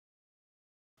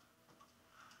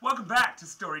Welcome back to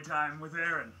Storytime with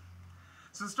Aaron.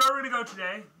 So the story we're going to go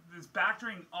today is back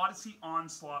during Odyssey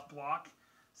Onslaught block,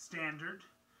 standard.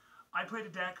 I played a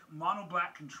deck, Mono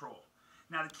Black Control.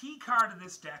 Now the key card of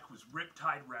this deck was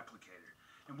Riptide Replicator.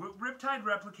 And what Riptide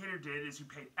Replicator did is you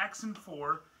paid X and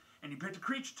 4, and you picked a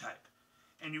creature type.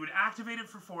 And you would activate it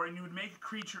for 4, and you would make a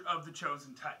creature of the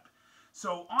chosen type.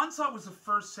 So Onslaught was the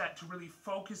first set to really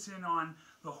focus in on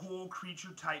the whole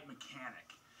creature type mechanic.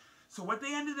 So what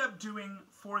they ended up doing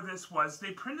for this was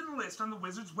they printed a list on the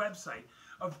Wizards website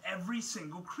of every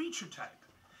single creature type.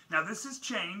 Now this has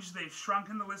changed. They've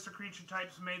shrunken the list of creature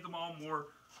types and made them all more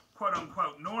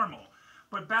quote-unquote normal.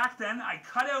 But back then, I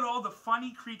cut out all the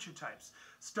funny creature types.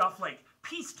 Stuff like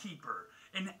Peacekeeper,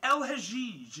 and El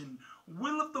Hajij, and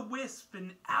Will of the Wisp,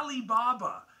 and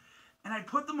Alibaba. And I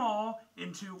put them all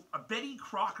into a Betty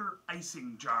Crocker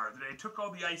icing jar that I took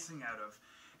all the icing out of.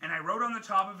 And I wrote on the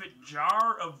top of it,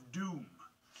 Jar of Doom.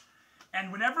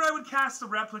 And whenever I would cast the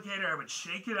Replicator, I would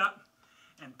shake it up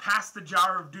and pass the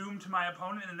Jar of Doom to my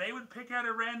opponent, and they would pick out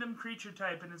a random creature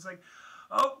type. And it's like,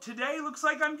 oh, today looks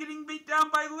like I'm getting beat down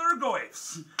by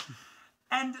Lurgoyfs.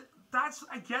 And that's,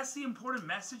 I guess, the important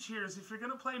message here is if you're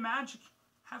going to play Magic,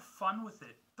 have fun with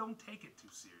it. Don't take it too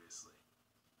seriously.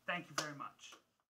 Thank you very much.